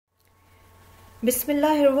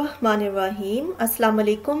Bismillahirrahmanirrahim. Assalamu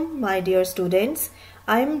alaikum, my dear students.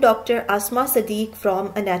 I am Dr. Asma Siddique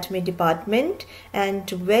from Anatomy Department, and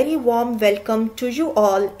very warm welcome to you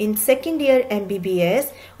all in second year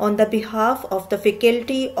MBBS on the behalf of the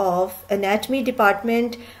Faculty of Anatomy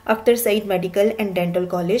Department, Akhtar Said Medical and Dental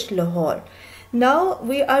College, Lahore. Now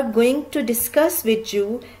we are going to discuss with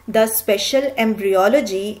you the special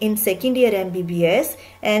embryology in second year MBBS,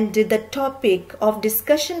 and the topic of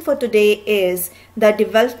discussion for today is the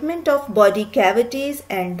development of body cavities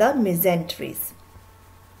and the mesenteries.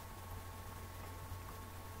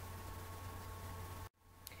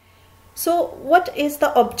 So what is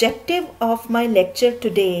the objective of my lecture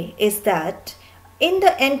today is that in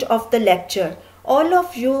the end of the lecture all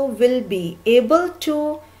of you will be able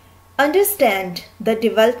to understand the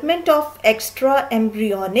development of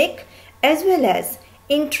extra-embryonic as well as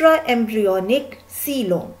intra-embryonic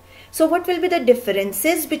coelom. So what will be the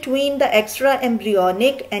differences between the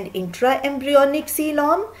extra-embryonic and intra-embryonic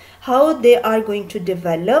coelom, how they are going to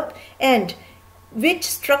develop, and which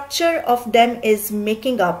structure of them is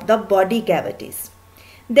making up the body cavities.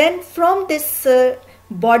 Then from this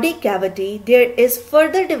body cavity there is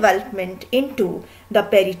further development into the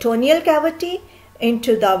peritoneal cavity,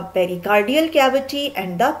 into the pericardial cavity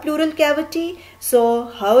and the pleural cavity. So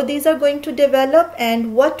how these are going to develop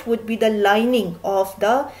and what would be the lining of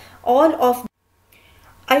all of.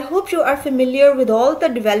 I hope you are familiar with all the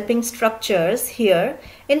developing structures here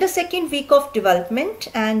in the second week of development,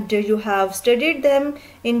 and you have studied them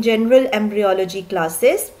in general embryology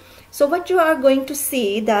classes. So what you are going to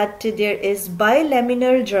see that there is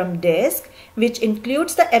bilaminar germ disc, which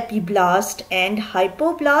includes the epiblast and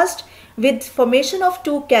hypoblast, with formation of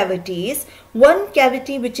two cavities. One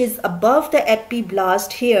cavity which is above the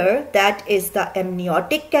epiblast here, that is the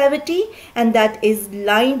amniotic cavity, and that is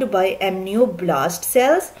lined by amnioblast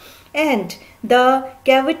cells, and the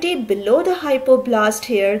cavity below the hypoblast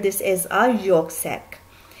here, this is a yolk sac.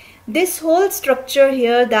 This whole structure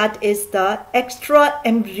here, that is the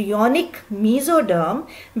extra-embryonic mesoderm,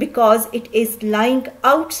 because it is lying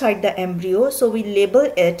outside the embryo, so we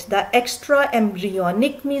label it the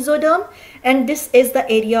extra-embryonic mesoderm, and this is the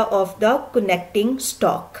area of the connecting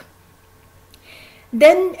stalk.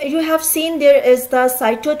 Then you have seen there is the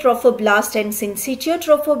cytotrophoblast and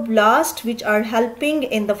syncytiotrophoblast, which are helping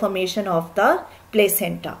in the formation of the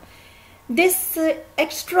placenta. This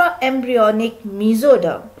extra-embryonic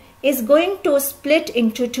mesoderm is going to split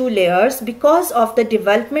into two layers because of the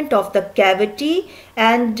development of the cavity,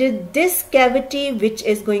 and this cavity which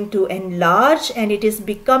is going to enlarge, and it is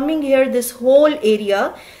becoming here this whole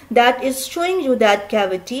area that is showing you that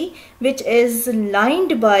cavity which is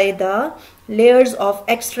lined by the layers of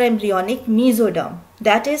extra-embryonic mesoderm.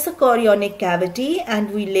 That is a chorionic cavity,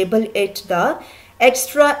 and we label it the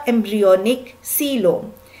extra-embryonic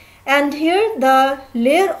coelom. And here the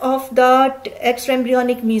layer of the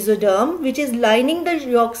extra-embryonic mesoderm which is lining the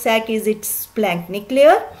yolk sac is its splanchnic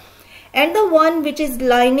layer, and the one which is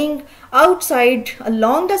lining outside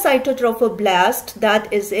along the cytotrophoblast,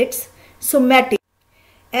 that is its somatic.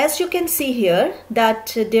 As you can see here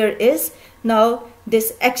that there is now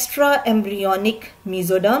this extra-embryonic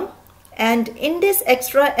mesoderm, and in this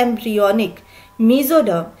extra-embryonic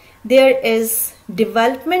mesoderm there is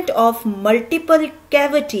development of multiple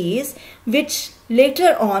cavities which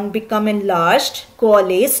later on become enlarged,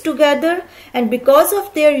 coalesce together, and because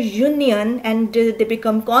of their union and they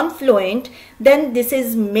become confluent, then this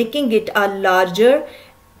is making it a larger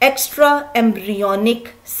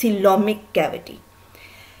extra-embryonic coelomic cavity.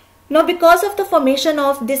 Now because of the formation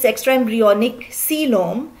of this extra-embryonic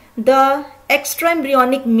coelom, the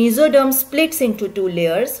extra-embryonic mesoderm splits into two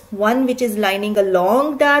layers. One which is lining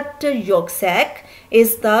along that yolk sac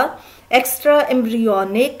is the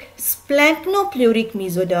extra-embryonic splanchnopluric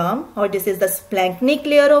mesoderm, or this is the splanchnic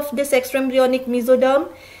layer of this extra-embryonic mesoderm.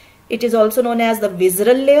 It is also known as the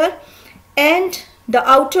visceral layer, and the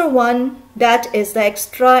outer one, that is the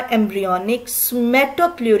extra-embryonic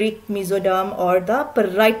somatopluric mesoderm, or the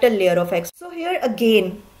parietal layer of extra. So here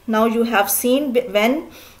again, now you have seen when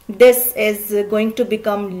this is going to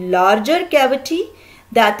become larger cavity,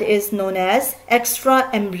 that is known as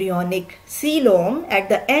extra-embryonic coelom at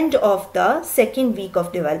the end of the second week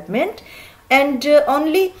of development, and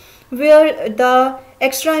only where the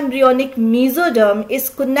extra-embryonic mesoderm is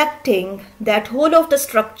connecting that whole of the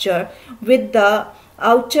structure with the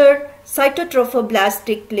outer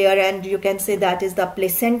cytotrophoblast layer, and you can say that is the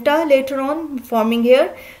placenta later on forming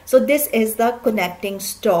here. So this is the connecting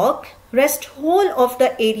stalk. Rest whole of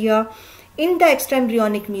the area in the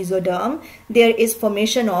extraembryonic mesoderm, there is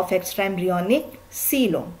formation of extraembryonic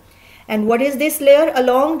coelom. And what is this layer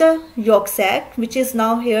along the yolk sac, which is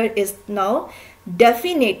now here is now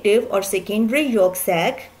definitive or secondary yolk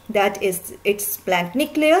sac, that is its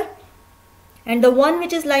planktonic layer. And the one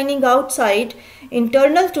which is lining outside,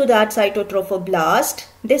 internal to that cytotrophoblast,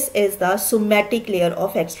 this is the somatic layer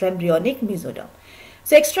of extraembryonic mesoderm.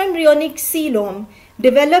 So extraembryonic coelom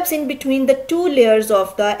develops in between the two layers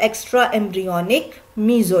of the extraembryonic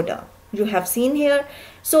mesoderm. You have seen here.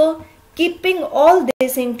 So keeping all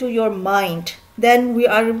this into your mind, then we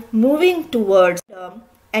are moving towards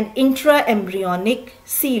an intraembryonic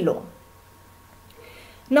coelom.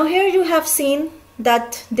 Now here you have seen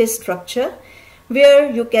that this structure,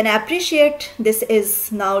 where you can appreciate this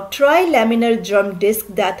is now trilaminar germ disc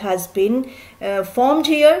that has been formed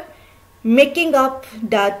here, making up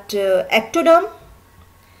that ectoderm.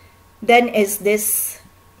 Then is this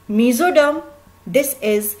mesoderm. This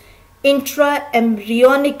is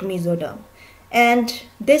intraembryonic mesoderm, and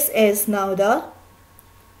this is now the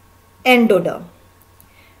endoderm,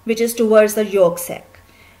 which is towards the yolk sac.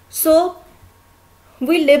 So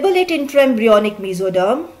we label it intraembryonic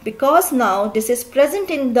mesoderm because now this is present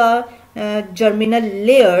in the germinal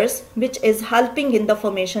layers, which is helping in the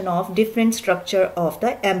formation of different structure of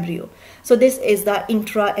the embryo. So this is the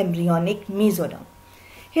intraembryonic mesoderm.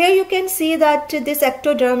 Here you can see that this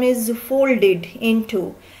ectoderm is folded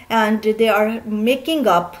into, and they are making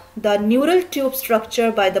up the neural tube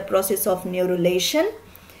structure by the process of neurulation.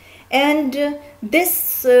 And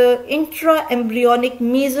this intraembryonic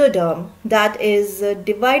mesoderm, that is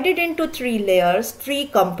divided into three layers, three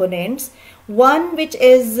components. One which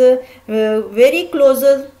is very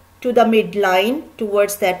closer to the midline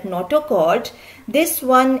towards that notochord. This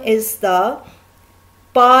one is the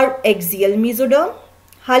paraxial mesoderm,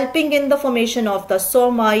 helping in the formation of the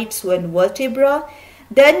somites and vertebra.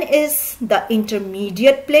 Then is the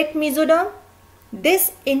intermediate plate mesoderm.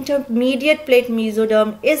 This intermediate plate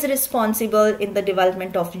mesoderm is responsible in the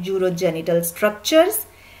development of urogenital structures,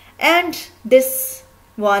 and this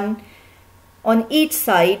one on each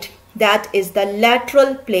side, that is the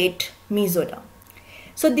lateral plate mesoderm.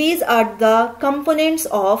 So these are the components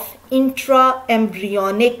of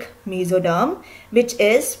intraembryonic mesoderm, which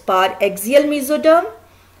is paraxial mesoderm,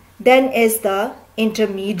 then is the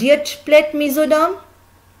intermediate plate mesoderm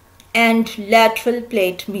and lateral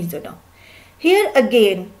plate mesoderm. Here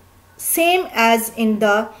again, same as in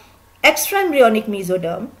the extraembryonic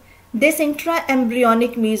mesoderm, this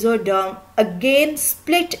intraembryonic mesoderm again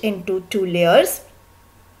split into two layers,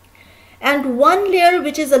 and one layer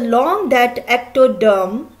which is along that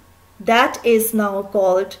ectoderm, that is now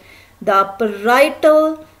called the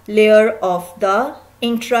parietal layer of the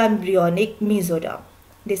intraembryonic mesoderm.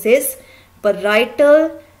 This is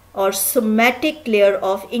parietal or somatic layer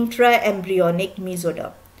of intraembryonic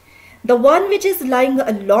mesoderm. The one which is lying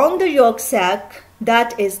along the yolk sac,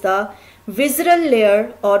 that is the visceral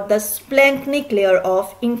layer or the splanchnic layer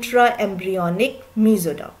of intraembryonic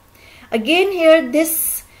mesoderm. Again here,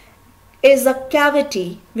 this is a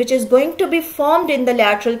cavity which is going to be formed in the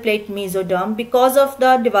lateral plate mesoderm because of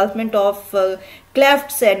the development of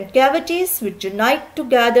clefts and cavities which unite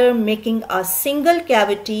together, making a single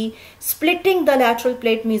cavity, splitting the lateral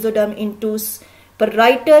plate mesoderm into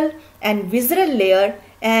parietal and visceral layer,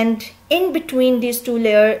 and in between these two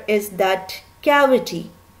layers is that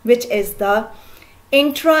cavity which is the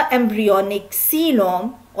intraembryonic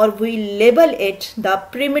coelom, or we label it the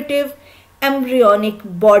primitive embryonic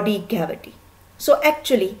body cavity. So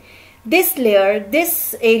actually this layer,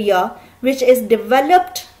 this area which is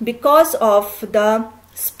developed because of the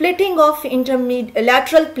splitting of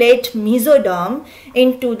lateral plate mesoderm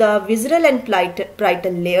into the visceral and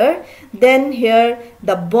parietal layer, then here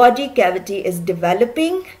the body cavity is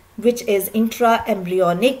developing, which is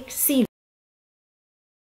intraembryonic coelom.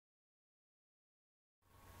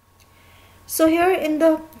 So here in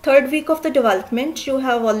the third week of the development, you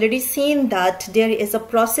have already seen that there is a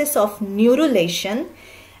process of neurulation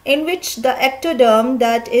in which the ectoderm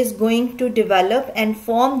that is going to develop and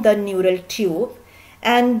form the neural tube,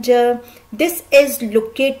 and this is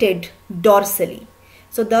located dorsally.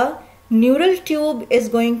 So the neural tube is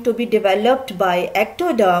going to be developed by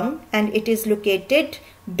ectoderm, and it is located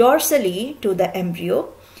dorsally to the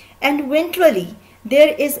embryo, and ventrally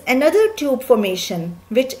there is another tube formation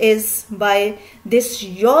which is by this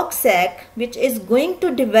yolk sac, which is going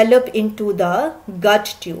to develop into the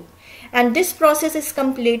gut tube, and this process is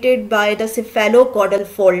completed by the cephalocaudal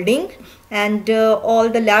folding, and all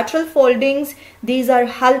the lateral foldings, these are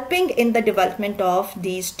helping in the development of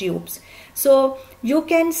these tubes. So you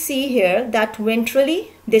can see here that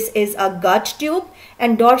ventrally this is a gut tube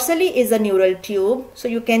and dorsally is a neural tube. So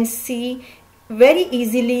you can see very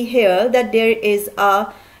easily here that there is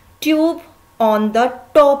a tube on the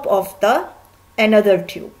top of the another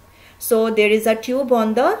tube. So there is a tube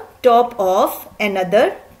on the top of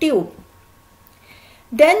another tube.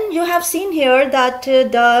 Then you have seen here that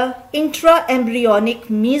the intraembryonic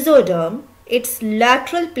mesoderm, its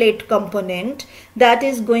lateral plate component, that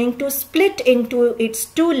is going to split into its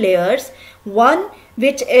two layers. One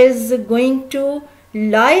which is going to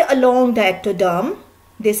lie along the ectoderm.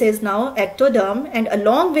 This is now ectoderm, and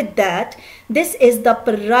along with that, this is the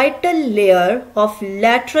parietal layer of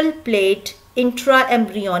lateral plate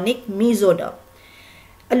intraembryonic mesoderm.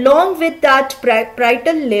 Along with that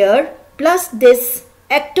parietal layer plus this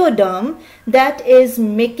ectoderm, that is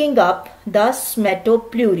making up the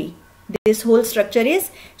smatoplury. This whole structure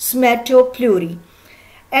is smatoplury.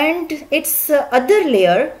 And its other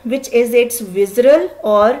layer, which is its visceral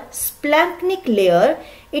or splanchnic layer,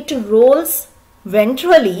 it rolls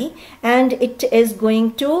ventrally and it is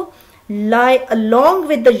going to lie along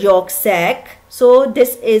with the yolk sac. So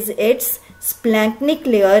this is its splanchnic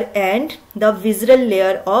layer and the visceral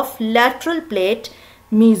layer of lateral plate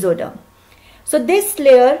mesoderm. So this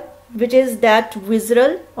layer, which is that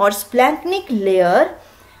visceral or splanchnic layer,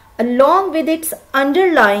 along with its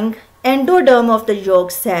underlying endoderm of the yolk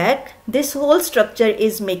sac, this whole structure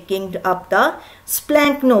is making up the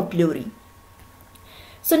splanchnopleury.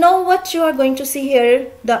 So now what you are going to see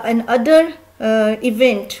here, another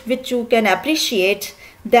event which you can appreciate,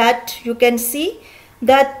 that you can see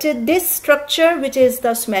that this structure, which is the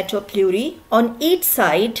smatoplury, on each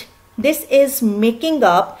side, this is making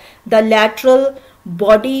up the lateral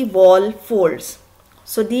body wall folds.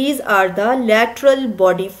 So these are the lateral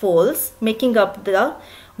body folds making up the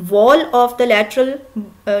wall of the lateral,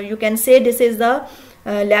 you can say this is the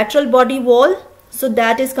lateral body wall. So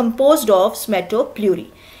that is composed of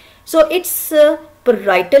smatoplury. So its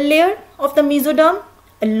parietal layer of the mesoderm,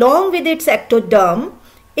 along with its ectoderm,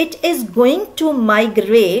 it is going to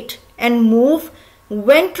migrate and move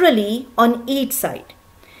ventrally on each side.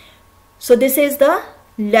 So this is the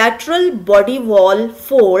lateral body wall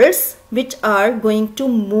folds which are going to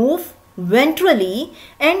move ventrally,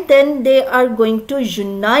 and then they are going to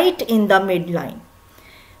unite in the midline.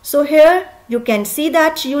 So here you can see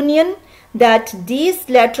that union, that these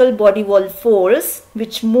lateral body wall folds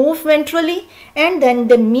which move ventrally and then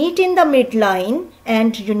they meet in the midline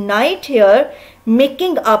and unite here,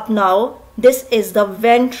 making up now this is the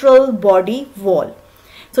ventral body wall.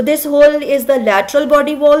 So this whole is the lateral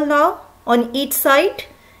body wall now on each side,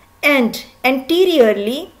 and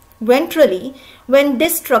anteriorly, ventrally, when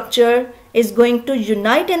this structure is going to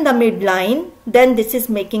unite in the midline, then this is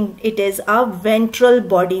making it is a ventral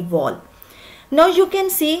body wall. Now you can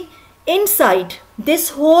see inside this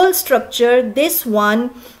whole structure, this one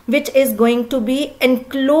which is going to be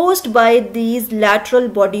enclosed by these lateral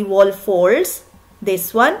body wall folds,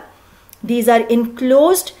 this one, these are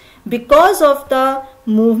enclosed because of the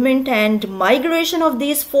movement and migration of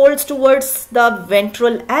these folds towards the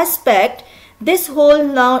ventral aspect. This whole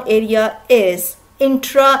now area is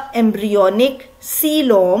intraembryonic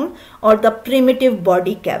coelom or the primitive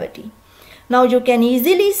body cavity. Now you can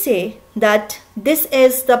easily say that this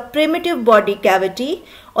is the primitive body cavity,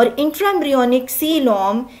 or intraembryonic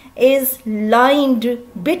coelom is lined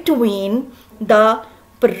between the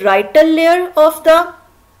parietal layer of the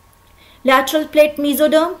lateral plate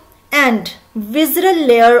mesoderm and visceral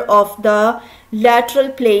layer of the lateral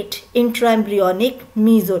plate intraembryonic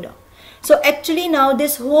mesoderm. So actually now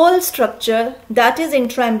this whole structure, that is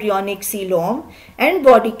intraembryonic coelom and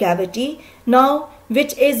body cavity, now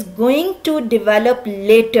which is going to develop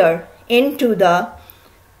later into the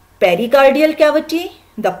pericardial cavity,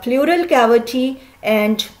 the pleural cavity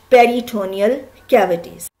and peritoneal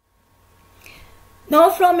cavities. Now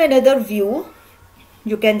from another view,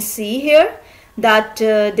 you can see here that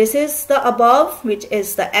this is the above, which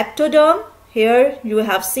is the ectoderm. Here you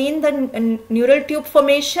have seen the neural tube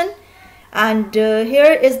formation, and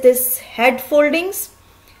here is this head foldings.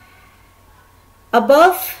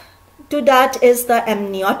 Above to that is the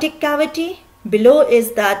amniotic cavity, below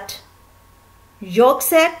is that yolk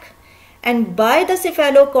sac, and by the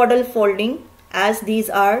cephalocaudal folding, as these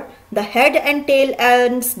are the head and tail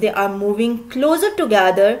ends, they are moving closer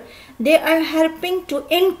together, they are helping to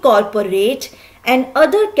incorporate an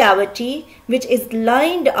other cavity which is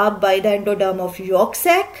lined up by the endoderm of yolk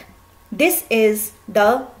sac. This is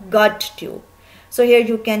the gut tube. So here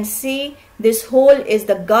you can see this whole is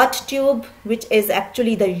the gut tube, which is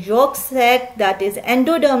actually the yolk sac, that is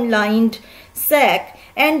endoderm lined sac,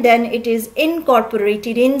 and then it is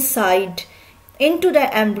incorporated inside into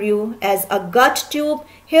the embryo as a gut tube.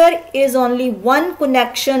 here is only one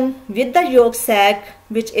connection with the yolk sac,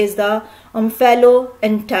 which is the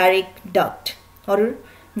omphaloenteric duct or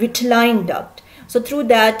vitelline duct. So through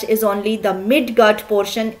that is only the mid-gut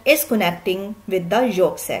portion is connecting with the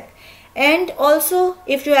yolk sac. And also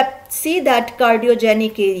if you see that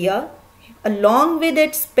cardiogenic area along with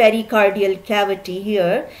its pericardial cavity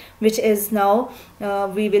here, which is now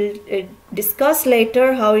we will discuss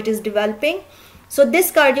later how it is developing. So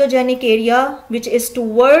this cardiogenic area, which is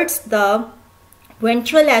towards the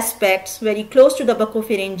ventral aspects, very close to the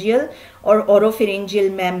buccopharyngeal or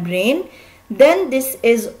oropharyngeal membrane, then this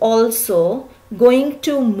is also going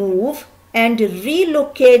to move and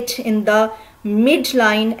relocate in the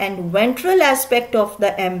midline and ventral aspect of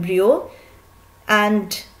the embryo.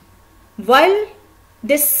 And while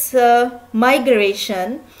this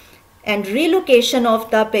migration and relocation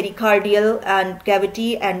of the pericardial and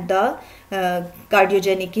cavity and the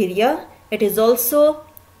cardiogenic area, it is also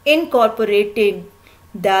incorporating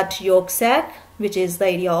that yolk sac, which is the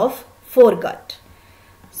area of foregut.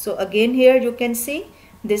 So again here you can see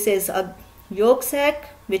this is a yolk sac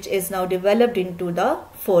which is now developed into the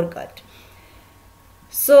foregut.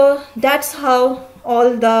 So that's how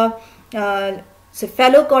all the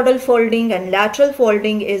cephalocaudal folding and lateral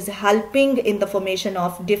folding is helping in the formation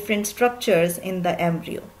of different structures in the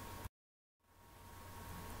embryo.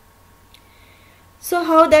 So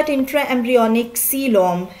how that intraembryonic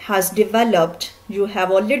coelom has developed, you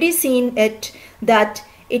have already seen it, that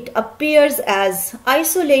it appears as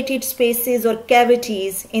isolated spaces or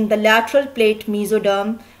cavities in the lateral plate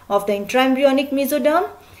mesoderm of the intraembryonic mesoderm.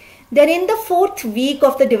 Then in the 4th week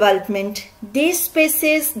of the development, these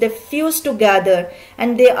spaces they fuse together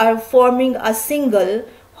and they are forming a single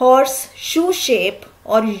horseshoe shape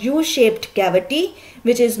or U-shaped cavity,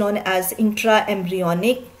 which is known as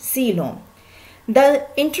intraembryonic coelom. The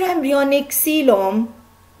intraembryonic coelom,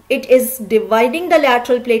 it is dividing the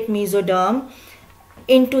lateral plate mesoderm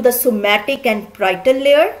into the somatic and parietal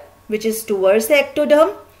layer, which is towards the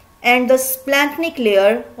ectoderm, and the splanchnic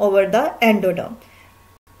layer over the endoderm.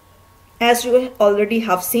 As you already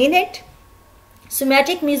have seen it,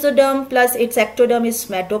 somatic mesoderm plus its ectoderm is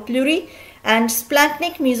smatoplury, and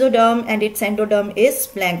splanchnic mesoderm and its endoderm is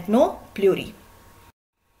splanchnopleury.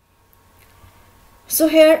 So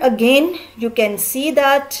here again you can see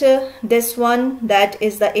that this one, that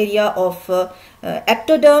is the area of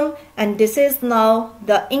ectoderm, and this is now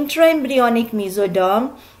the intraembryonic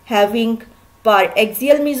mesoderm having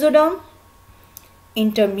paraxial mesoderm,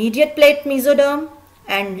 intermediate plate mesoderm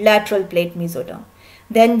and lateral plate mesoderm.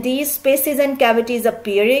 Then these spaces and cavities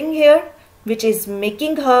appearing here, which is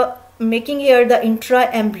making here the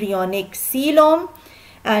intraembryonic coelom.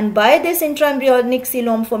 And by this intraembryonic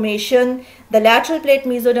coelom formation, the lateral plate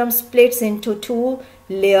mesoderm splits into 2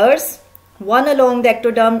 layers. One along the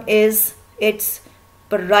ectoderm is its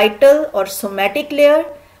parietal or somatic layer.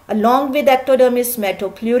 Along with ectoderm is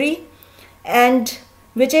smatoplury, and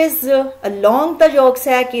which is along the yolk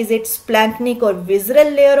sac is its splanchnic or visceral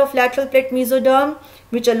layer of lateral plate mesoderm,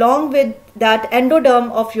 which along with that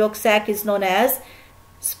endoderm of yolk sac is known as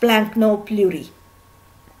splanchnopleury.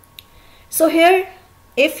 So here,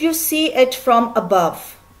 if you see it from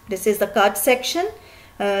above, this is the cut section,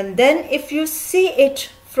 and then if you see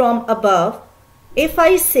it from above, if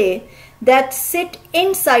I say that sit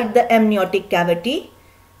inside the amniotic cavity,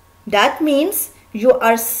 that means you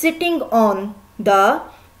are sitting on the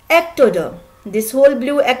ectoderm. This whole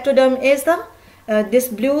blue ectoderm is the this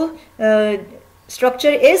blue structure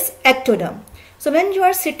is ectoderm. So when you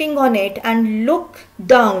are sitting on it and look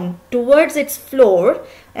down towards its floor,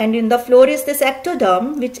 and in the floor is this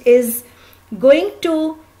ectoderm, which is going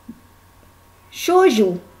to show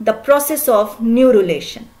you the process of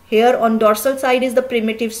neurulation. Here on dorsal side is the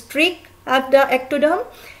primitive streak at the ectoderm,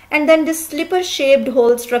 and then this slipper shaped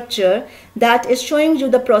hole structure that is showing you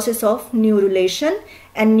the process of neurulation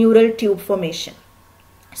and neural tube formation.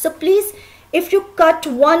 So please, if you cut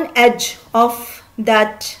one edge of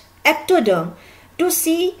that ectoderm to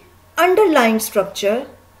see underlying structure,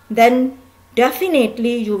 then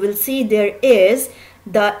definitely you will see there is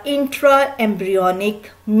the intraembryonic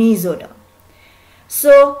mesoderm.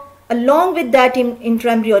 So along with that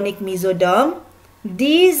intraembryonic mesoderm,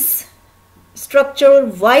 these structure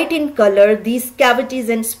white in color, these cavities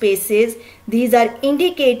and spaces, these are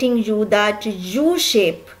indicating you that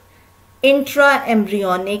U-shape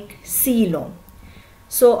intraembryonic coelom.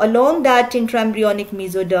 So along that intraembryonic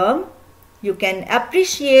mesoderm, you can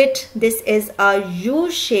appreciate this is a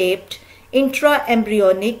U-shaped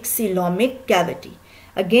intraembryonic coelomic cavity.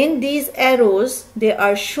 Again, these arrows, they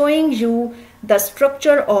are showing you the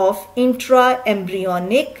structure of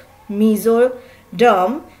intraembryonic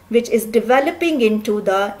mesoderm, which is developing into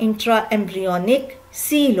the intraembryonic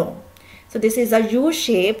coelom. So this is a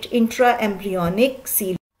U-shaped intraembryonic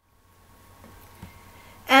coelom.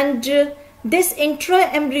 And this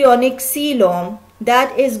intraembryonic coelom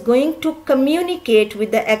that is going to communicate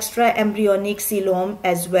with the extraembryonic coelom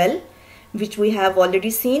as well, which we have already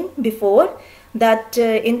seen before, that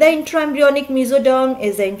in the intraembryonic mesoderm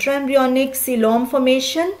is the intraembryonic coelom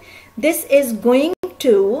formation. This is going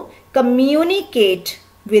to communicate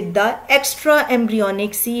with the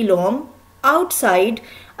extraembryonic coelom outside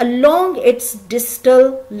along its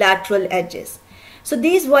distal lateral edges. So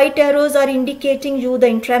these white arrows are indicating you the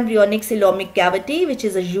intraembryonic coelomic cavity, which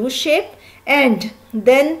is a U shape, and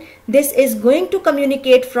then this is going to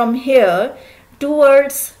communicate from here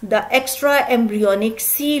towards the extraembryonic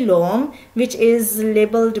coelom, which is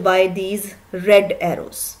labeled by these red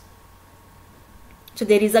arrows. So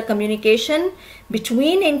there is a communication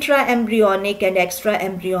between intraembryonic and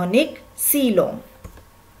extraembryonic coelom.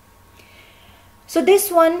 So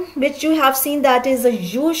this one which you have seen, that is a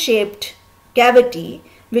U-shaped cavity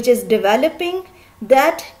which is developing,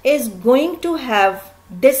 that is going to have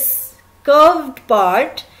this curved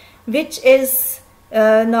part, which is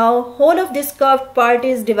now whole of this curved part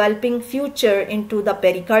is developing future into the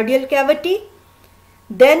pericardial cavity.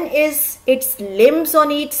 Then is its limbs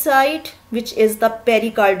on each side, which is the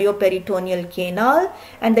pericardio-peritoneal canal,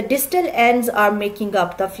 and the distal ends are making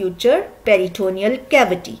up the future peritoneal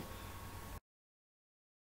cavity.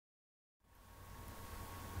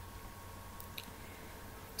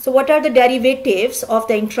 So what are the derivatives of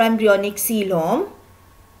the intraembryonic coelom?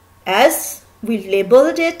 As we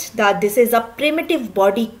labeled it that this is a primitive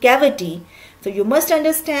body cavity, so you must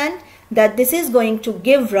understand that this is going to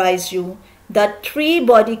give rise you the three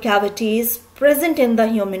body cavities present in the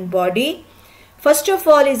human body. First of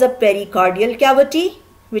all is a pericardial cavity,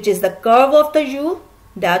 which is the curve of the U,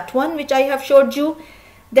 that one which I have showed you.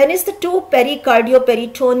 Then is the two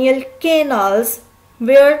pericardio-peritoneal canals,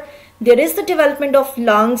 where there is the development of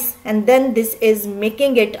lungs, and then this is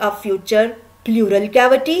making it a future pleural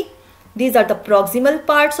cavity. These are the proximal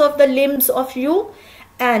parts of the limbs of U,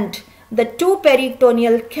 and the two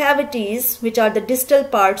peritoneal cavities, which are the distal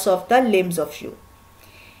parts of the limbs of U.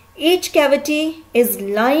 Each cavity is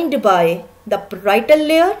lined by the parietal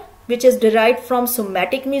layer, which is derived from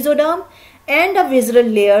somatic mesoderm, and a visceral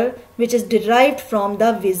layer, which is derived from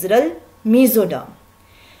the visceral mesoderm.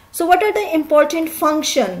 So what are the important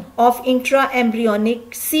function of intraembryonic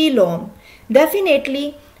coelom?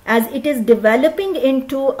 Definitely, as it is developing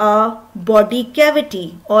into a body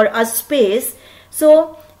cavity or a space,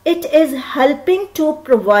 so it is helping to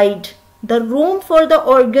provide the room for the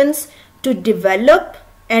organs to develop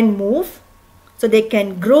and move, so they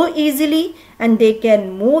can grow easily and they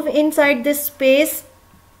can move inside this space.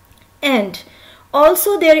 And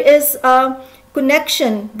also there is a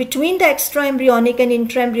connection between the extraembryonic and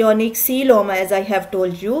intraembryonic coelom, as I have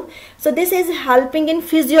told you. So this is helping in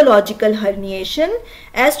physiological herniation,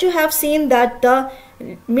 as you have seen that the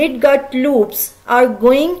midgut loops are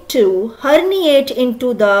going to herniate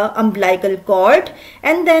into the umbilical cord,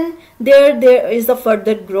 and then there is a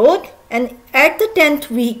further growth, and at the 10th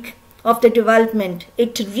week of the development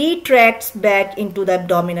it retracts back into the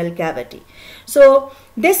abdominal cavity. So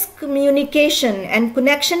this communication and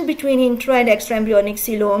connection between intra and extraembryonic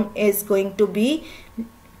coelom is going to be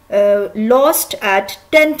lost at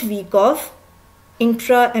 10th week of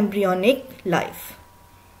intraembryonic life.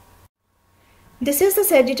 This is the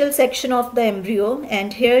sagittal section of the embryo,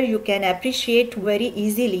 and here you can appreciate very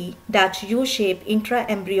easily that U-shaped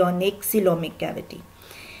intraembryonic coelomic cavity.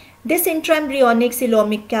 This intraembryonic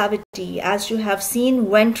coelomic cavity, as you have seen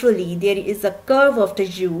ventrally, there is a curve of the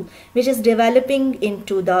U which is developing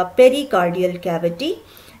into the pericardial cavity,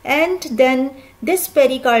 and then this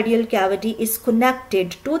pericardial cavity is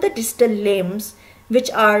connected to the distal limbs, which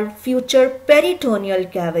are future peritoneal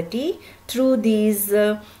cavity, through these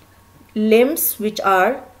limbs which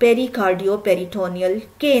are pericardio-peritoneal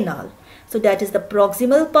canal. So that is the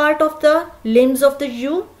proximal part of the limbs of the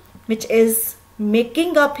U, which is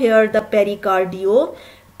making up here the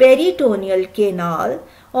pericardio-peritoneal canal,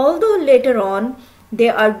 although later on they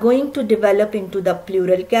are going to develop into the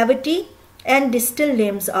pleural cavity, and distal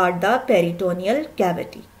limbs are the peritoneal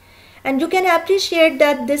cavity. And you can appreciate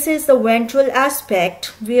that this is the ventral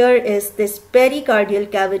aspect, where is this pericardial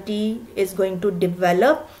cavity is going to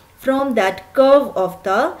develop from that curve of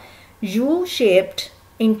the U-shaped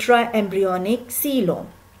intraembryonic coelom.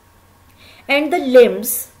 And the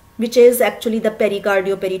limbs, which is actually the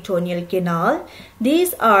pericardio-peritoneal canal,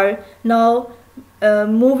 these are now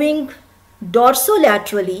moving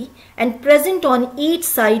dorsolaterally and present on each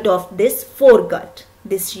side of this foregut.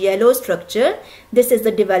 This yellow structure, this is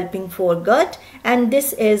the developing foregut, and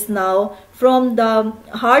this is now from the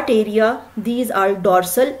heart area. These are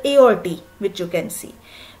dorsal aortae, which you can see.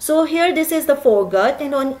 So here this is the foregut,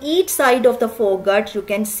 and on each side of the foregut you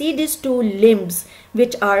can see these two limbs,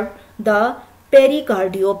 which are the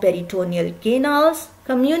pericardio-peritoneal canals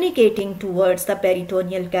communicating towards the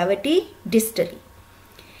peritoneal cavity distally.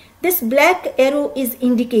 This black arrow is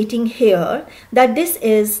indicating here that this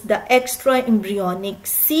is the extra-embryonic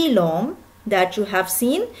coelom that you have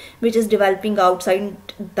seen, which is developing outside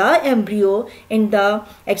the embryo in the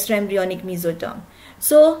extra-embryonic mesoderm.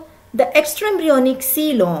 So the extra-embryonic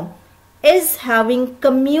coelom is having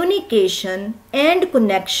communication and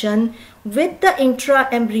connection with the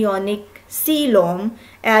intra-embryonic coelom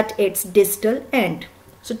at its distal end.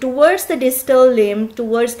 So towards the distal limb,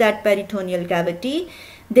 towards that peritoneal cavity,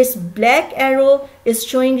 this black arrow is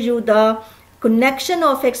showing you the connection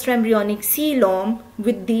of extraembryonic coelom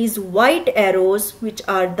with these white arrows, which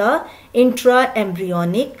are the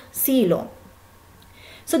intraembryonic coelom.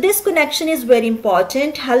 So this connection is very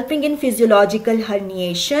important, helping in physiological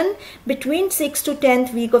herniation between 6th to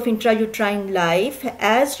 10th week of intrauterine life.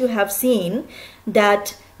 As you have seen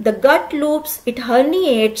that the gut loops, it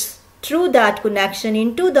herniates through that connection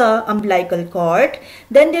into the umbilical cord.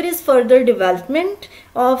 Then there is further development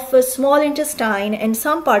of small intestine and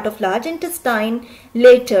some part of large intestine.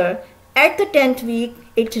 Later, at the 10th week,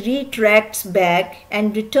 it retracts back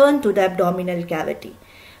and returns to the abdominal cavity.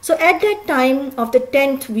 So at that time of the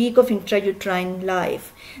 10th week of intrauterine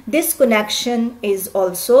life, this connection is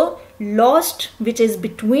also lost, which is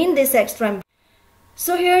between this extra.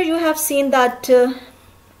 So here you have seen that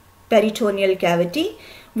peritoneal cavity,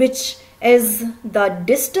 which is the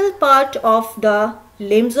distal part of the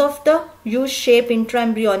limbs of the U-shaped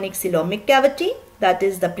intraembryonic coelomic cavity, that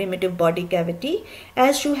is the primitive body cavity,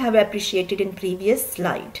 as you have appreciated in previous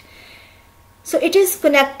slide. So it is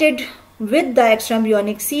connected with the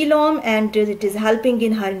extraembryonic coelom, and it is helping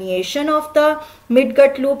in herniation of the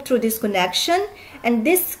midgut loop through this connection. And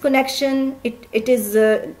this connection, it is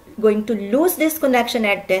going to lose this connection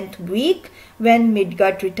at 10th week when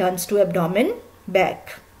midgut returns to abdomen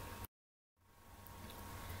back.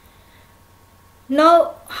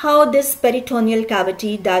 Now, how this peritoneal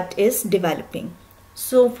cavity that is developing.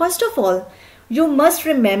 So first of all, you must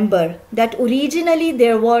remember that originally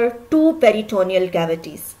there were two peritoneal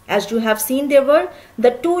cavities. As you have seen, there were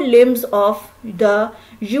the two limbs of the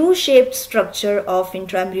U-shaped structure of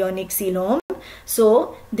intraembryonic coelom.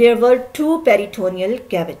 So there were two peritoneal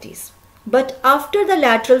cavities. But after the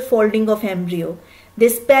lateral folding of embryo,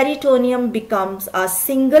 this peritoneum becomes a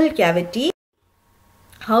single cavity.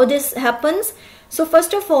 How this happens? So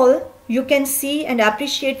first of all, you can see and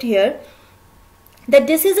appreciate here that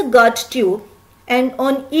this is a gut tube, and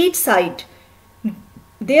on each side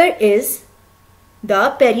there is the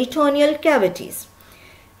peritoneal cavities.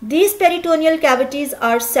 These peritoneal cavities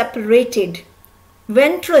are separated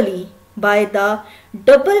ventrally by the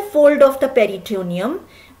double fold of the peritoneum,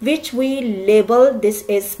 which we label this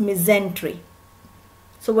is mesentery.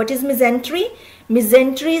 So what is mesentery?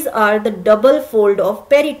 Mesenteries are the double fold of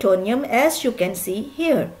peritoneum, as you can see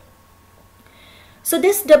here. So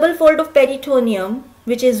this double fold of peritoneum,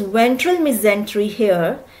 which is ventral mesentery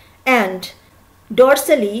here, and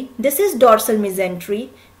dorsally, this is dorsal mesentery,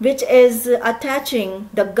 which is attaching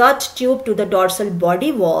the gut tube to the dorsal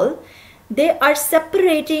body wall. They are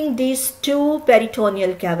separating these two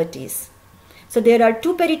peritoneal cavities. So there are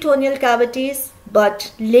two peritoneal cavities,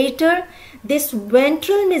 but later this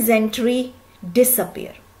ventral mesentery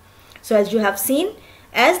disappear. So as you have seen,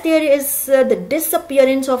 as there is the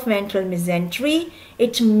disappearance of ventral mesentery,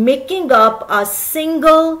 it's making up a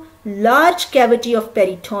single large cavity of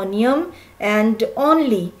peritoneum, and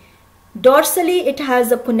only dorsally it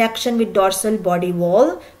has a connection with dorsal body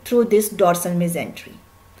wall through this dorsal mesentery.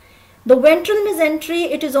 The ventral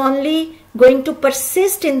mesentery, it is only going to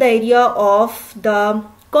persist in the area of the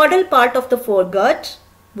caudal part of the foregut.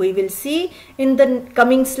 We will see in the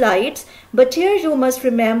coming slides, but here you must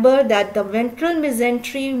remember that the ventral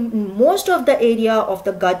mesentery, most of the area of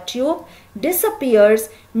the gut tube disappears,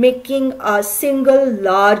 making a single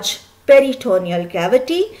large peritoneal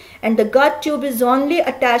cavity, and the gut tube is only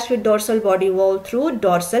attached with dorsal body wall through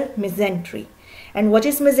dorsal mesentery. And what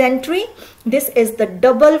is mesentery? This is the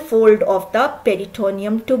double fold of the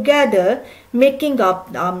peritoneum together, making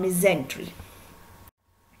up the mesentery.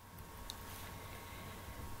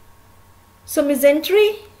 So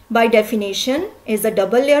mesentery by definition is a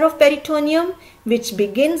double layer of peritoneum, which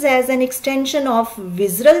begins as an extension of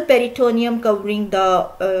visceral peritoneum covering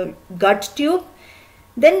the gut tube.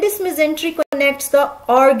 Then this mesentery connects the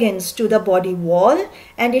organs to the body wall,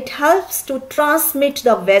 and it helps to transmit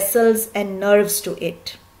the vessels and nerves to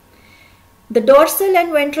it. The dorsal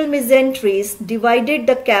and ventral mesenteries divided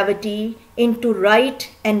the cavity into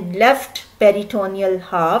right and left peritoneal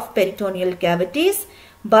cavities,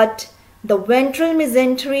 but the ventral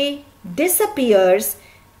mesentery disappears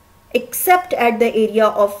except at the area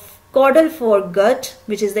of caudal foregut,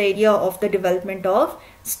 which is the area of the development of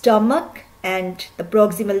stomach and the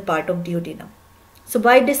proximal part of duodenum. So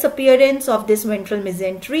by disappearance of this ventral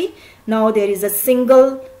mesentery, now there is a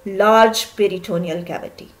single large peritoneal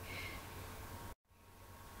cavity.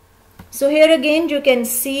 So here again you can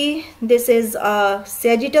see this is a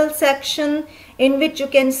sagittal section in which you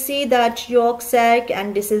can see that yolk sac,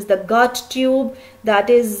 and this is the gut tube that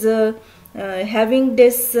is having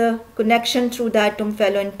this connection through that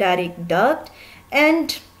omphaloenteric duct,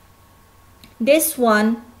 and this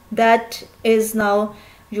one that is now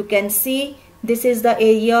you can see this is the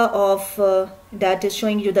area of that is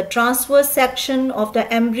showing you the transverse section of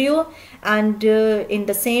the embryo, and in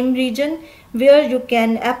the same region where you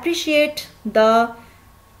can appreciate the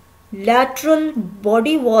lateral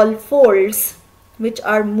body wall folds which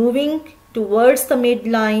are moving towards the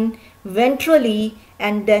midline ventrally,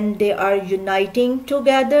 and then they are uniting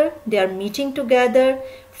together, they are meeting together,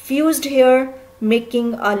 fused here,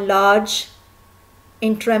 making a large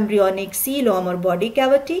intraembryonic coelom or body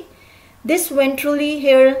cavity. This ventrally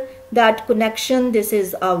here, that connection, this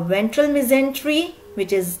is a ventral mesentery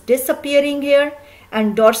which is disappearing here,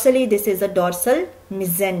 and dorsally this is a dorsal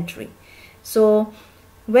mesentery. So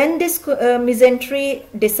when this mesentery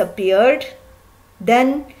disappeared,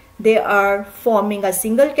 then they are forming a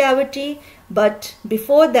single cavity, but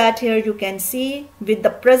before that here you can see with the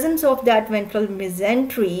presence of that ventral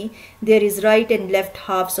mesentery there is right and left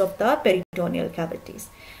halves of the peritoneal cavities,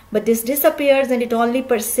 but this disappears and it only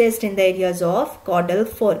persists in the areas of caudal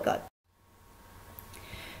foregut.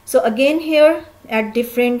 So again here at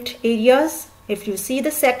different areas, if you see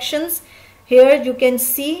the sections here, you can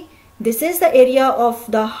see this is the area of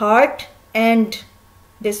the heart, and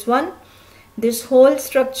this one, this whole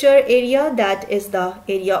structure area, that is the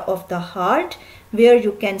area of the heart, where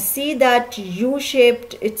you can see that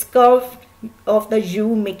U-shaped, it's curve of the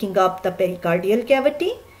U making up the pericardial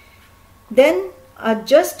cavity. Then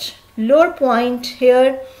just lower point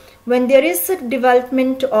here, when there is a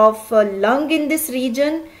development of a lung in this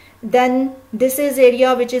region, then this is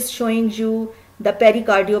area which is showing you the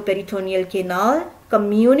pericardio-peritoneal canal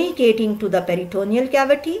communicating to the peritoneal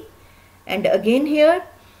cavity. And again here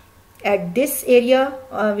at this area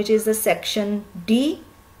which is the section D,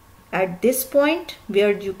 at this point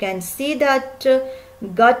where you can see that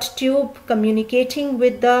gut tube communicating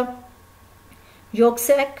with the yolk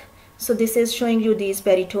sac. So this is showing you these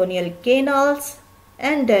peritoneal canals,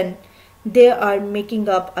 and then they are making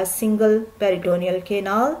up a single peritoneal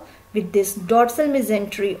canal with this dorsal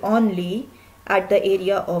mesentery only at the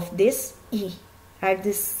area of this E, at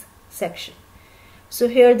this section. So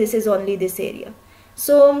here this is only this area.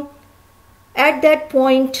 So at that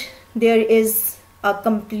point there is a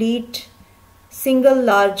complete single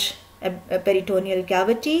large peritoneal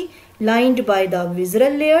cavity lined by the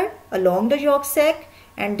visceral layer along the yolk sac,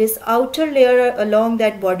 and this outer layer along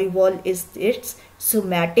that body wall is its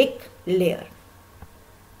somatic layer.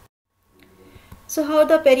 So how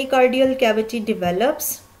the pericardial cavity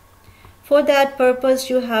develops? For that purpose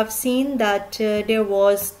you have seen that there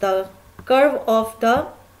was the curve of the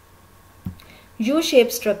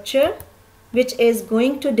U-shaped structure which is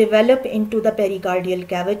going to develop into the pericardial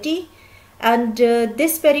cavity, and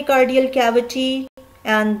this pericardial cavity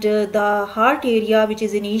and the heart area, which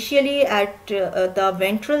is initially at the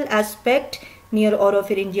ventral aspect near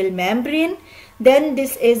oropharyngeal membrane, then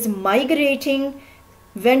this is migrating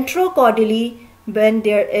ventrocaudally when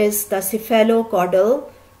there is the cephalocaudal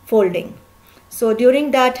folding. So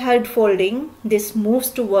during that head folding, this moves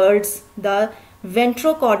towards the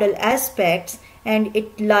ventrocaudal aspects and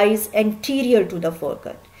it lies anterior to the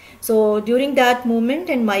foregut. So during that movement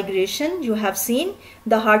and migration, you have seen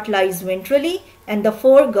the heart lies ventrally and the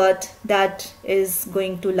foregut that is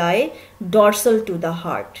going to lie dorsal to the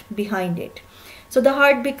heart behind it. So the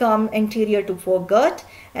heart becomes anterior to foregut,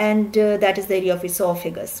 and that is the area of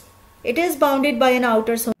esophagus. It is bounded by an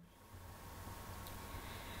outer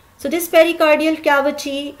So this pericardial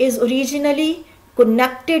cavity is originally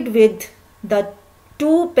connected with the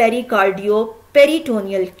two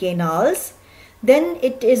pericardio-peritoneal canals. Then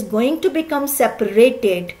it is going to become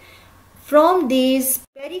separated from these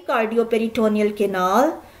pericardio-peritoneal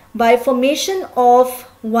canal by formation of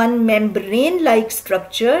one membrane-like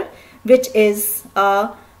structure, which is a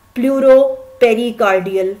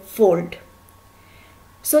pleuropericardial fold.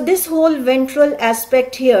 So this whole ventral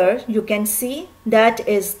aspect here, you can see that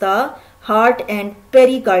is the heart and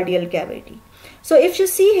pericardial cavity. So if you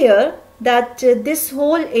see here that this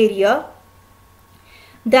whole area,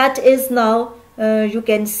 that is now you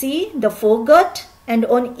can see the foregut, and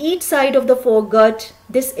on each side of the foregut,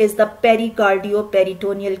 this is the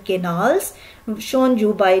pericardio-peritoneal canals shown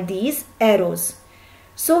you by these arrows.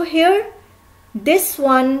 So here, this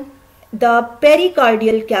one, the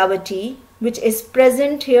pericardial cavity, which is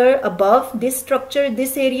present here above this structure,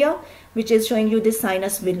 this area, which is showing you the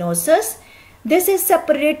sinus venosus. This is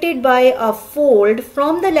separated by a fold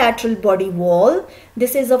from the lateral body wall.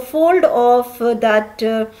 This is a fold of that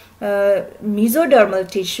mesodermal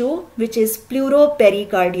tissue, which is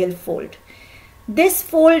pleuropericardial fold. This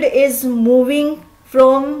fold is moving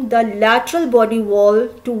from the lateral body wall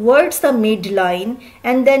towards the midline,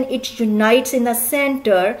 and then it unites in the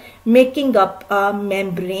center, making up a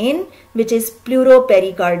membrane, which is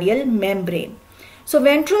pleuropericardial membrane. So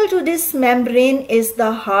ventral to this membrane is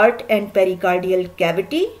the heart and pericardial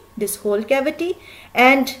cavity, this whole cavity,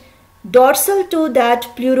 and dorsal to that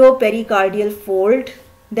pleuropericardial fold,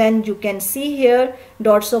 then you can see here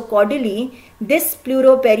dorsocaudally, this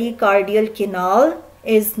pleuropericardial canal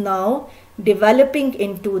is now developing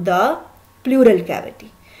into the pleural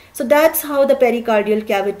cavity. So that's how the pericardial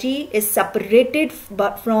cavity is separated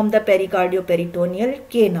from the pericardio-peritoneal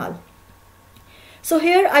canal. So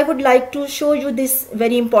here I would like to show you this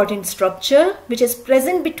very important structure which is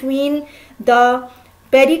present between the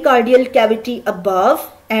pericardial cavity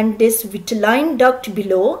above and this vitelline duct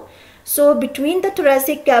below. So between the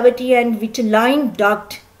thoracic cavity and vitelline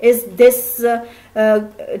duct is this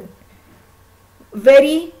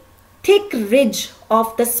very thick ridge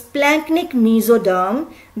of the splanchnic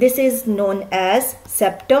mesoderm. This is known as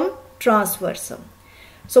septum transversum.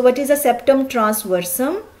 So what is a septum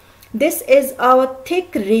transversum? This is our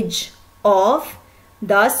thick ridge of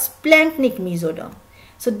the splanchnic mesoderm.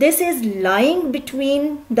 So this is lying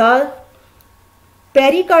between the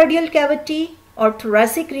pericardial cavity or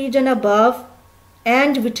thoracic region above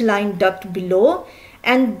and vitelline duct below,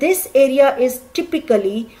 and this area is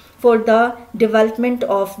typically for the development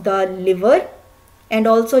of the liver, and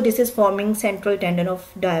also this is forming central tendon of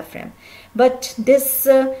diaphragm. But this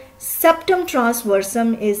septum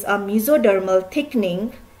transversum is a mesodermal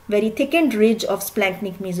thickening, very thickened ridge of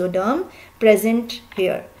splanchnic mesoderm present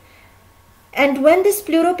here. And when this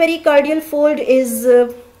pleuropericardial fold is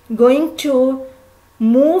going to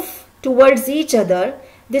move towards each other,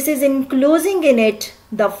 this is enclosing in it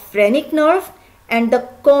the phrenic nerve and the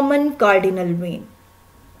common cardinal vein.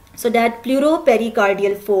 So that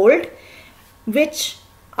pleuropericardial fold, which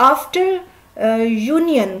after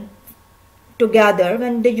union together,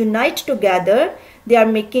 when they unite together, they are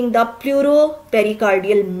making the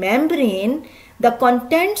pleuropericardial membrane. The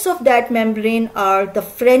contents of that membrane are the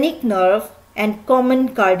phrenic nerve and common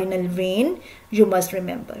cardinal vein, you must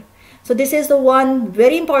remember. So this is the one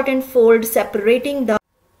very important fold separating the.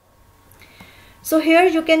 So here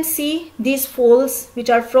you can see these folds which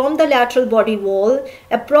are from the lateral body wall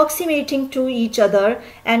approximating to each other,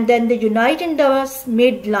 and then they unite in the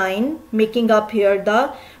midline, making up here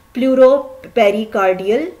the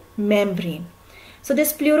pleuropericardial membrane. So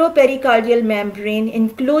this pleuropericardial membrane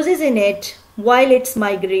encloses in it, while its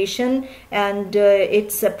migration and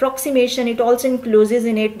its approximation, it also encloses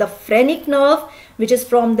in it the phrenic nerve, which is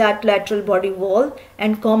from that lateral body wall,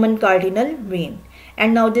 and common cardinal vein.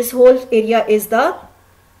 And now this whole area is the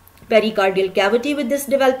pericardial cavity with this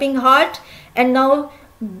developing heart. And now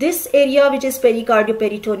this area, which is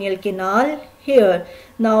pericardio-peritoneal canal here,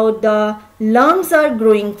 now the lungs are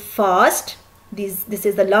growing fast. This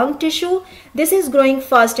is the lung tissue. This is growing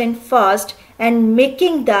fast and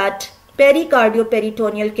making that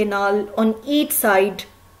pericardio-peritoneal canal on each side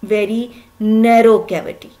very narrow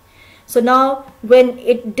cavity. So now when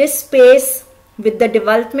this space with the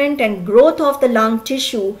development and growth of the lung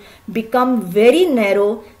tissue become very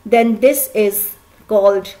narrow, then this is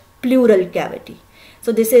called pleural cavity.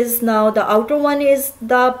 So this is now the outer one is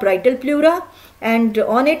the parietal pleura, and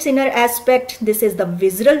on its inner aspect this is the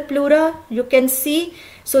visceral pleura, you can see.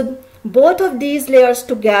 So both of these layers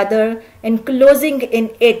together enclosing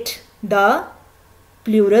in it the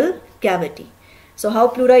pleural cavity. So how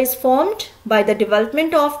pleura is formed? By the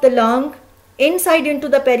development of the lung inside into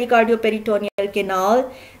the pericardio-peritoneal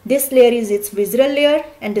canal. This layer is its visceral layer,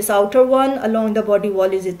 and this outer one along the body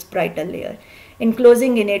wall is its parietal layer,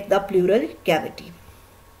 enclosing in it the pleural cavity.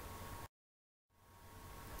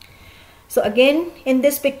 So again, in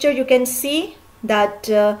this picture you can see that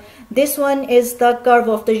this one is the curve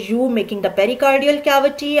of the U making the pericardial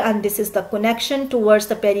cavity, and this is the connection towards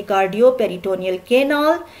the pericardio-peritoneal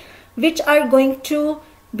canal, which are going to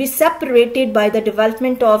be separated by the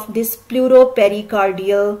development of this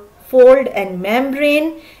pleuropericardial fold and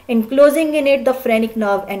membrane, enclosing in it the phrenic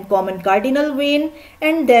nerve and common cardinal vein,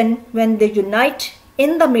 and then when they unite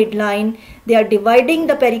in the midline, they are dividing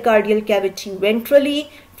the pericardial cavity ventrally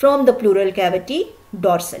from the pleural cavity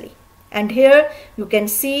dorsally. And here you can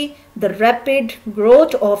see the rapid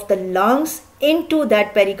growth of the lungs into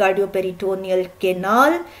that pericardio-peritoneal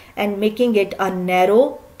canal and making it a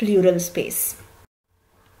narrow pleural space.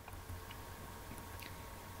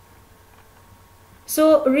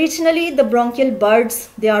 So regionally, the bronchial buds,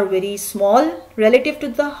 they are very small relative to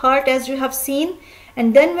the heart, as you have seen.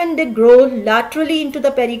 And then when they grow laterally into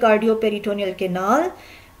the pericardio-peritoneal canal,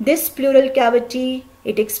 this pleural cavity,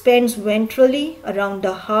 it expands ventrally around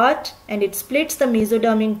the heart, and it splits the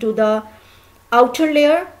mesoderm into the outer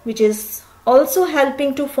layer, which is also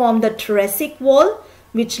helping to form the thoracic wall,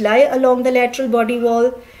 which lie along the lateral body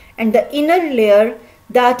wall, and the inner layer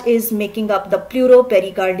that is making up the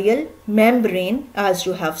pleuropericardial membrane, as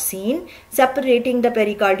you have seen, separating the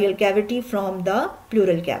pericardial cavity from the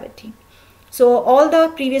pleural cavity. So all the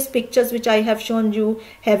previous pictures which I have shown you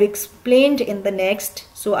have explained in the next.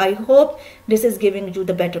 So I hope this is giving you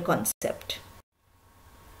the better concept.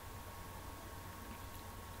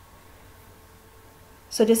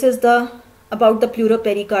 So this is about the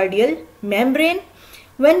pleuropericardial membrane.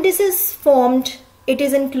 When this is formed, it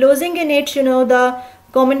is enclosing in it, the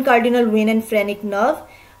common cardinal vein and phrenic nerve.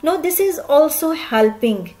 Now this is also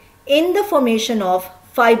helping in the formation of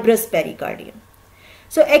fibrous pericardium.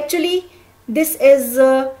 So actually this is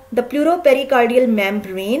the pleuropericardial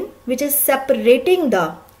membrane, which is separating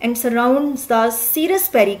and surrounds the serous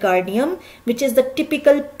pericardium, which is the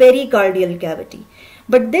typical pericardial cavity.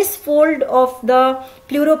 But this fold of the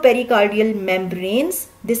pleuropericardial membranes,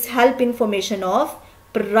 this help in formation of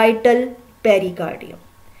parietal pericardium.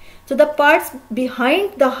 So the parts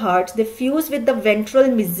behind the heart, they fuse with the ventral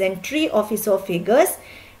mesentery of esophagus,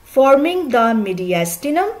 forming the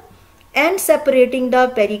mediastinum and separating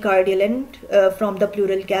the pericardial end from the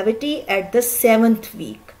pleural cavity at the 7th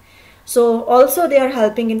week. So also they are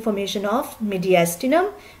helping in formation of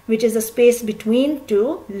mediastinum, which is a space between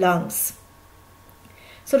two lungs.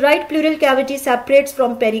 So right pleural cavity separates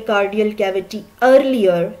from pericardial cavity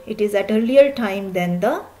earlier. It is at earlier time than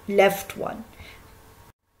the left one.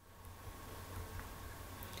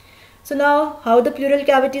 So now how the pleural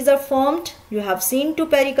cavities are formed? You have seen two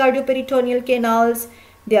pericardio-peritoneal canals.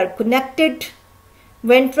 They are connected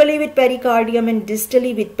ventrally with pericardium and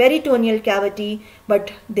distally with peritoneal cavity,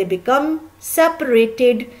 but they become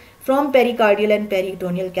separated from pericardial and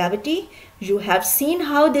peritoneal cavity. You have seen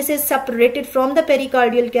how this is separated from the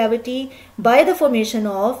pericardial cavity by the formation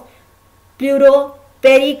of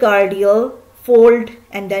pleuropericardial fold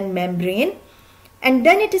and then membrane. And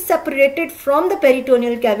then it is separated from the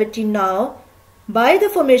peritoneal cavity now by the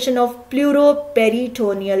formation of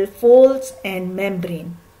pleuroperitoneal folds and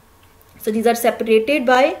membrane. So these are separated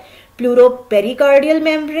by pleuropericardial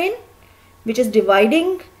membrane, which is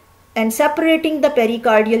dividing and separating the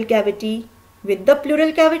pericardial cavity with the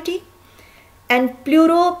pleural cavity, and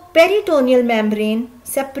pleuroperitoneal membrane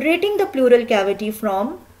separating the pleural cavity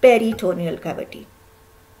from peritoneal cavity.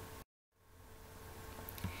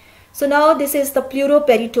 So now this is the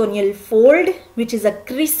pleuroperitoneal fold, which is a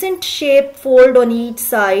crescent shaped fold on each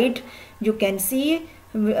side. You can see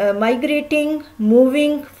migrating,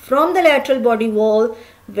 moving from the lateral body wall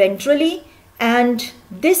ventrally, and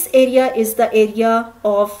this area is the area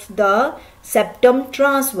of the septum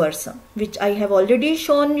transversum, which I have already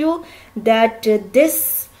shown you that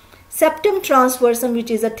this septum transversum, which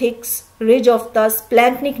is a thick ridge of the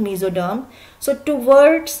splanchnic mesoderm. So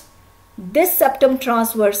towards this septum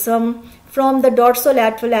transversum, from the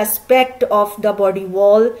dorsolateral aspect of the body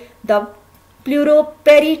wall, the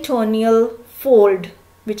pleuroperitoneal fold,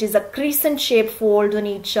 which is a crescent shaped fold on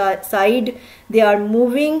each side, they are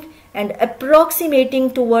moving and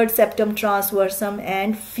approximating towards septum transversum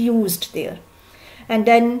and fused there. And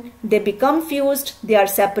then they become fused. They are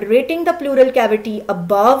separating the pleural cavity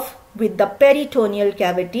above with the peritoneal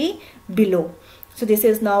cavity below. So this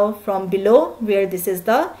is now from below, where this is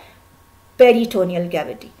the peritoneal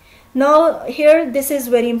cavity. Now here, this is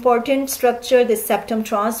very important structure, this septum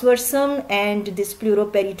transversum and this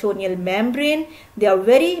pleuroperitoneal membrane. They are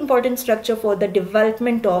very important structure for the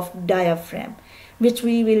development of diaphragm, which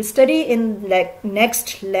we will study in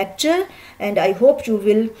next lecture, and I hope you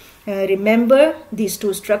will remember these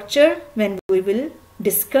two structures when we will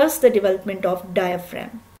discuss the development of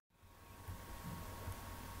diaphragm.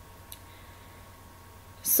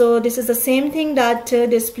 So this is the same thing, that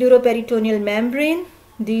this pleuroperitoneal membrane,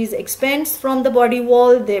 these expands from the body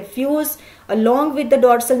wall, they fuse along with the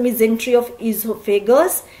dorsal mesentery of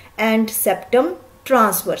esophagus and septum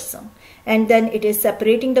transversum, and then it is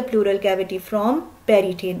separating the pleural cavity from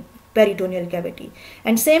peritoneal cavity.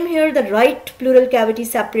 And same here, the right pleural cavity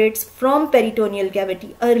separates from peritoneal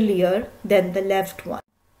cavity earlier than the left one.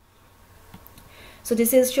 So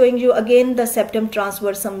this is showing you again the septum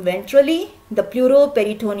transversum ventrally, the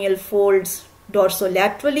pleuroperitoneal folds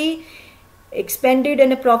dorsolaterally, expanded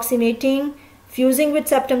and approximating, fusing with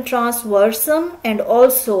septum transversum and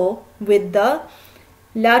also with the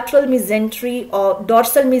lateral mesentery or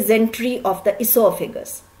dorsal mesentery of the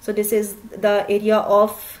esophagus. So this is the area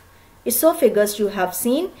of esophagus you have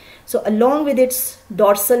seen. So along with its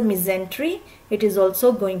dorsal mesentery, it is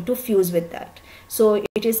also going to fuse with that. So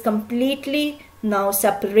it is completely now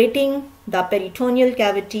separating the peritoneal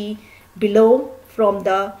cavity below from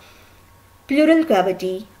the pleural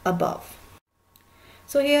cavity above.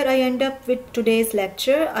 So here I end up with today's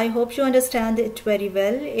lecture. I hope you understand it very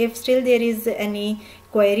well. If still there is any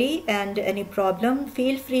query and any problem,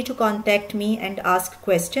 feel free to contact me and ask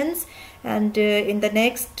questions. And in the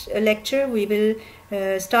next lecture, we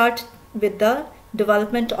will start with the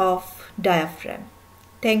development of diaphragm.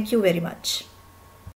 Thank you very much.